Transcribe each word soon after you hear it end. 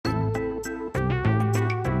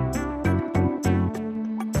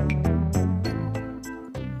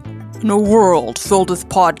In a world filled with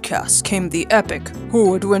podcasts came the epic Who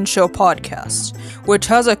Would Win Show podcast, which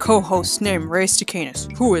has a co-host named Ray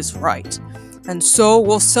Stacanus, who is right. And so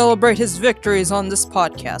we'll celebrate his victories on this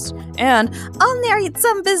podcast, and I'll narrate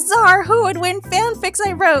some bizarre Who Would Win fanfics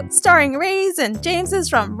I wrote, starring Rays and Jameses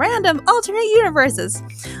from random alternate universes.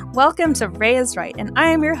 Welcome to Ray is Right, and I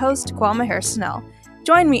am your host, Kwame Snell.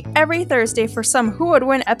 Join me every Thursday for some Who Would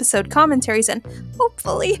Win episode commentaries and,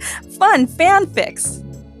 hopefully, fun fanfics.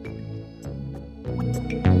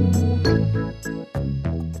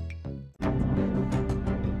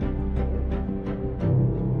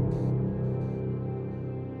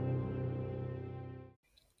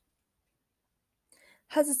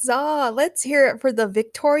 Huzzah! Let's hear it for the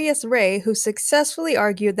victorious Ray, who successfully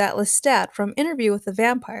argued that Lestat from Interview with the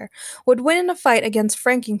Vampire would win in a fight against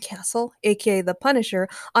Frankencastle, aka the Punisher,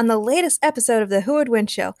 on the latest episode of the Who Would Win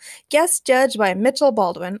Show, guest judged by Mitchell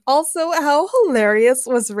Baldwin. Also, how hilarious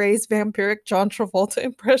was Ray's vampiric John Travolta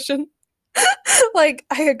impression? I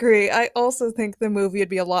agree. I also think the movie would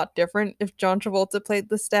be a lot different if John Travolta played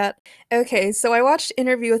Lestat. Okay, so I watched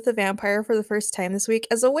Interview with the Vampire for the first time this week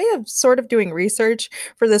as a way of sort of doing research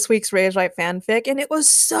for this week's Ray is Right fanfic, and it was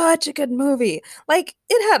such a good movie.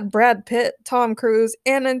 It had Brad Pitt, Tom Cruise,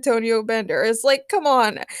 and Antonio Banderas. Come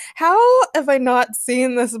on. How have I not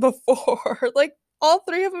seen this before? All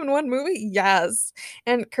three of them in one movie? Yes.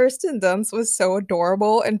 And Kirsten Dunst was so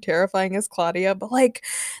adorable and terrifying as Claudia, but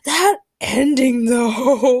that ending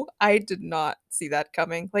though, I did not see that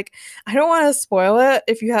coming. I don't want to spoil it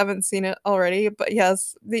if you haven't seen it already, but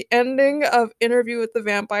yes, the ending of Interview with the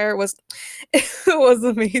Vampire was it was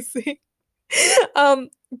amazing.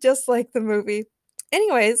 Just like the movie.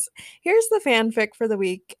 Anyways, here's the fanfic for the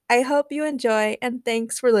week. I hope you enjoy, and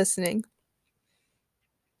thanks for listening.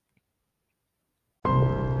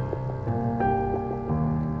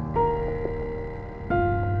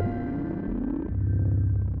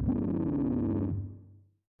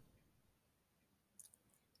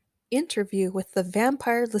 Interview with the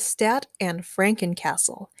Vampire Lestat and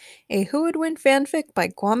Frankencastle, a Who Would Win fanfic by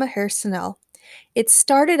Kwame Snell. It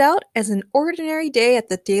started out as an ordinary day at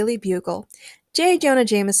the Daily Bugle. J. Jonah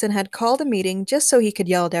Jameson had called a meeting just so he could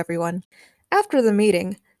yell at everyone. After the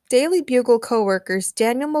meeting, Daily Bugle co-workers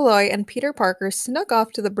Daniel Malloy and Peter Parker snuck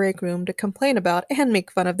off to the break room to complain about and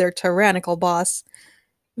make fun of their tyrannical boss.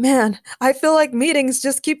 "Man, I feel like meetings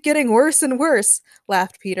just keep getting worse and worse,"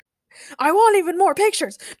 laughed Peter. "I want even more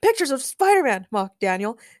pictures! Pictures of Spider-Man!" mocked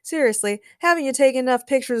Daniel. "Seriously, haven't you taken enough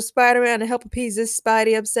pictures of Spider-Man to help appease this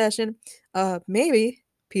Spidey obsession?" Maybe,"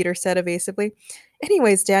 Peter said evasively.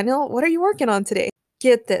 "Anyways, Daniel, what are you working on today?"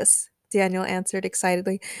 "Get this," Daniel answered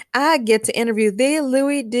excitedly. "I get to interview the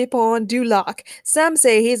Louis Dupont du Lac. Some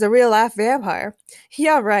say he's a real-life vampire."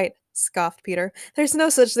 "Yeah, right," scoffed Peter. "There's no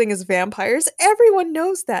such thing as vampires. Everyone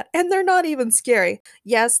knows that, and they're not even scary."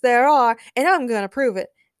 "Yes, there are, and I'm gonna prove it,"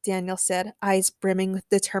 Daniel said, eyes brimming with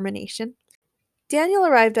determination. Daniel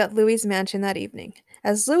arrived at Louis's mansion that evening,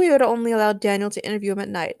 as Louis would only allow Daniel to interview him at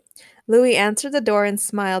night. Louis answered the door and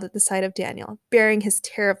smiled at the sight of Daniel, baring his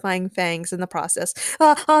terrifying fangs in the process.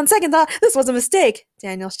 On second thought, this was a mistake,"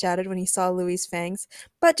 Daniel shouted when he saw Louis's fangs.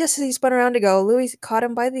 But just as he spun around to go, Louis caught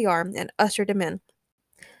him by the arm and ushered him in.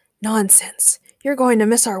 "Nonsense. You're going to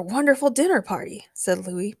miss our wonderful dinner party," said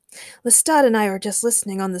Louis. "Lestat and I were just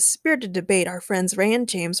listening on the spirited debate our friends Ray and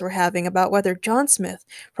James were having about whether John Smith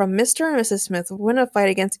from Mr. and Mrs. Smith would win a fight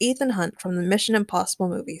against Ethan Hunt from the Mission Impossible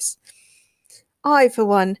movies." "I, for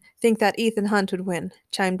one, think that Ethan Hunt would win,"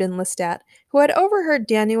 chimed in Lestat, who had overheard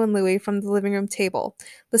Daniel and Louis from the living room table.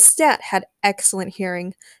 Lestat had excellent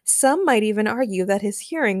hearing. Some might even argue that his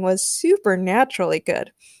hearing was supernaturally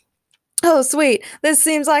good. "Oh, sweet. This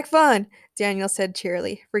seems like fun," Daniel said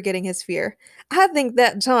cheerily, forgetting his fear. "I think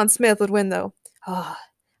that John Smith would win, though." "Ah,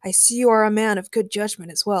 I see you are a man of good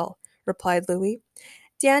judgment as well," replied Louis.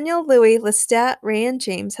 Daniel, Louis, Lestat, Ray, and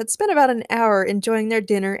James had spent about an hour enjoying their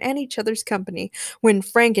dinner and each other's company when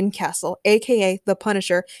Frankencastle, aka the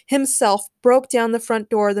Punisher, himself broke down the front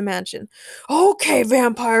door of the mansion. "Okay,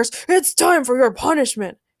 vampires, it's time for your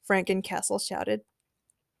punishment," Frankencastle shouted.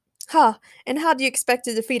 "Ha, and how do you expect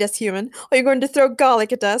to defeat us, human? Are you going to throw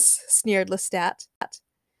garlic at us?" sneered Lestat.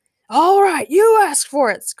 "All right, you asked for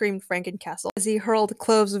it," screamed Frankencastle as he hurled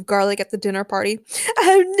cloves of garlic at the dinner party.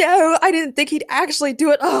 "Oh no, I didn't think he'd actually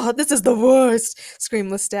do it. Oh, this is the worst,"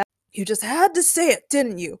 screamed Lestat. "You just had to say it,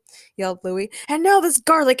 didn't you?" yelled Louis. "And now this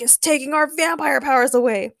garlic is taking our vampire powers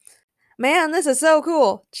away." "Man, this is so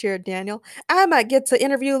cool," cheered Daniel. "I might get to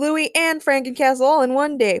interview Louis and Frankencastle all in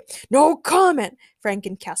one day." "No comment,"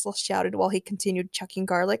 Frankencastle shouted while he continued chucking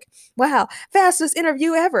garlic. "Wow, fastest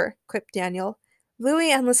interview ever," quipped Daniel.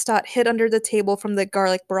 Louis and Lestat hid under the table from the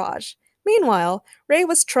garlic barrage. Meanwhile, Ray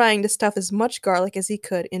was trying to stuff as much garlic as he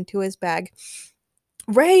could into his bag.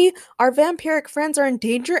 Ray, our vampiric friends are in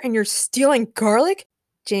danger and you're stealing garlic?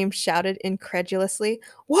 James shouted incredulously.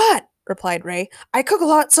 What? Replied Ray. I cook a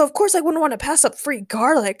lot, so of course I wouldn't want to pass up free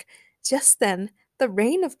garlic. Just then, the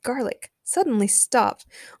rain of garlic suddenly stopped.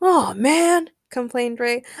 Oh, man, complained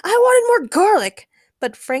Ray. I wanted more garlic.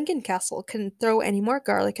 But Frankencastle couldn't throw any more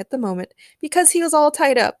garlic at the moment because he was all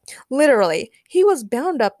tied up. Literally, he was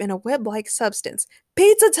bound up in a web-like substance.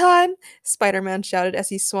 Pizza time! Spider-Man shouted as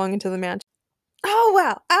he swung into the mansion. Oh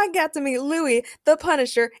wow, I got to meet Louis, the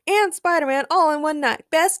Punisher, and Spider-Man all in one night.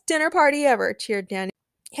 Best dinner party ever, cheered Daniel.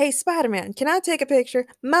 Hey Spider-Man, can I take a picture?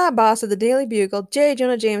 My boss at the Daily Bugle, J.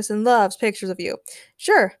 Jonah Jameson, loves pictures of you.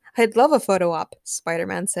 Sure, I'd love a photo op,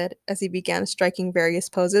 Spider-Man said as he began striking various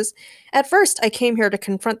poses. At first, I came here to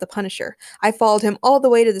confront the Punisher. I followed him all the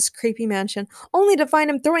way to this creepy mansion, only to find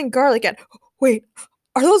him throwing garlic at— Wait,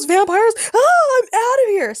 are those vampires? Oh, I'm out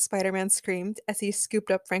of here! Spider-Man screamed as he scooped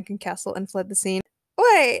up Frankencastle and fled the scene.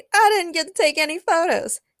 Wait, I didn't get to take any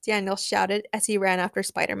photos, Daniel shouted as he ran after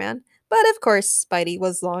Spider-Man. But of course, Spidey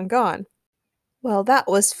was long gone. Well, that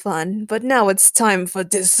was fun, but now it's time for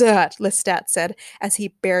dessert, Lestat said as he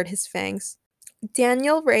bared his fangs.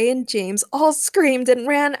 Daniel, Ray, and James all screamed and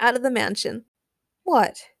ran out of the mansion.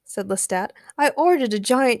 What? Said Lestat. I ordered a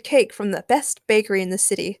giant cake from the best bakery in the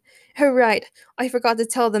city. Oh, right. I forgot to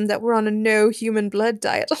tell them that we're on a no human blood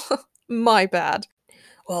diet. My bad.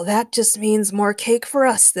 Well, that just means more cake for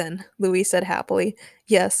us then, Louis said happily.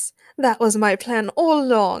 Yes, that was my plan all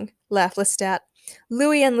along, laughed Lestat.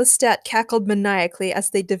 Louis and Lestat cackled maniacally as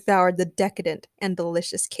they devoured the decadent and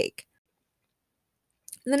delicious cake.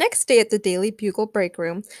 The next day at the Daily Bugle break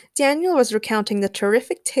room, Daniel was recounting the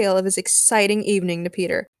terrific tale of his exciting evening to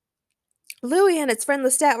Peter. Louis and its friend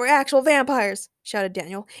Lestat were actual vampires, shouted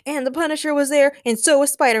Daniel, and the Punisher was there, and so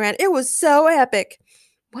was Spider-Man. It was so epic.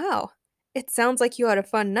 Wow, it sounds like you had a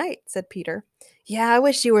fun night, said Peter. Yeah, I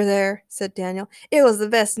wish you were there, said Daniel. It was the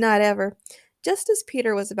best night ever. Just as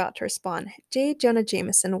Peter was about to respond, J. Jonah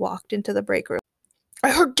Jameson walked into the break room.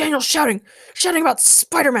 I heard Daniel shouting about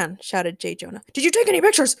Spider-Man, shouted J. Jonah. Did you take any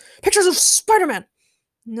pictures? Pictures of Spider-Man?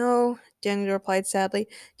 No, Daniel replied sadly.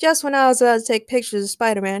 Just when I was about to take pictures of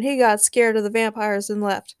Spider-Man, he got scared of the vampires and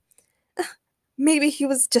left. Maybe he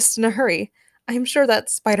was just in a hurry. I'm sure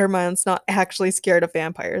that Spider-Man's not actually scared of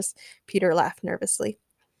vampires. Peter laughed nervously.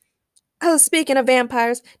 Oh, speaking of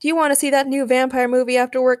vampires, do you want to see that new vampire movie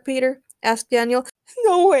after work, Peter? Asked Daniel.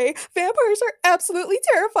 No way! Vampires are absolutely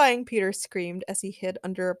terrifying, Peter screamed as he hid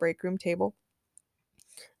under a break room table.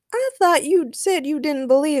 I thought you said you didn't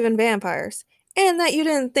believe in vampires, and that you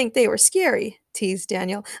didn't think they were scary, teased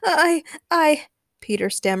Daniel.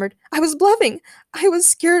 Peter stammered. I was bluffing. I was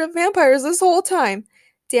scared of vampires this whole time.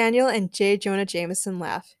 Daniel and J. Jonah Jameson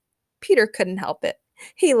laughed. Peter couldn't help it.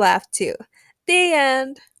 He laughed too. The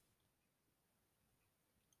end.